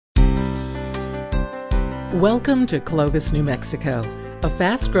Welcome to Clovis, New Mexico, a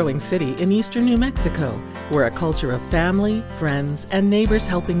fast-growing city in eastern New Mexico, where a culture of family, friends, and neighbors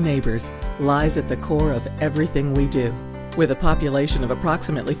helping neighbors lies at the core of everything we do. With a population of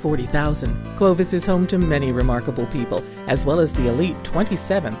approximately 40,000, Clovis is home to many remarkable people, as well as the elite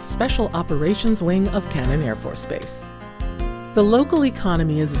 27th Special Operations Wing of Cannon Air Force Base. The local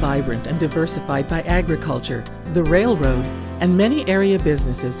economy is vibrant and diversified by agriculture, the railroad, and many area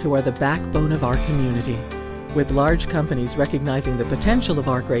businesses who are the backbone of our community. With large companies recognizing the potential of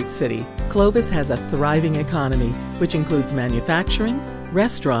our great city, Clovis has a thriving economy, which includes manufacturing,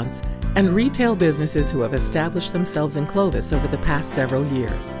 restaurants, and retail businesses who have established themselves in Clovis over the past several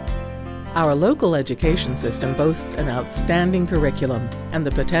years. Our local education system boasts an outstanding curriculum, and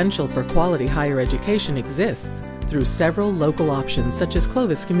the potential for quality higher education exists through several local options such as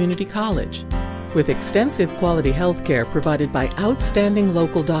Clovis Community College. With extensive quality health care provided by outstanding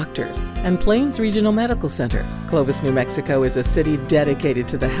local doctors and Plains Regional Medical Center, Clovis, New Mexico is a city dedicated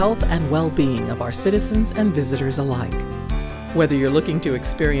to the health and well-being of our citizens and visitors alike. Whether you're looking to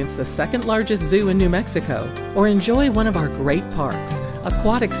experience the second largest zoo in New Mexico or enjoy one of our great parks,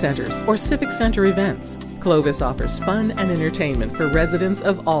 aquatic centers, or civic center events, Clovis offers fun and entertainment for residents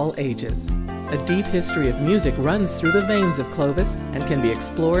of all ages. A deep history of music runs through the veins of Clovis and can be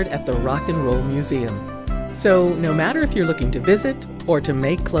explored at the Rock and Roll Museum. So, no matter if you're looking to visit or to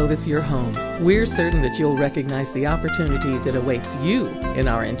make Clovis your home, we're certain that you'll recognize the opportunity that awaits you in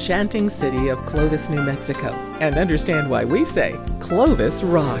our enchanting city of Clovis, New Mexico, and understand why we say Clovis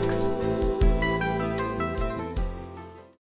rocks.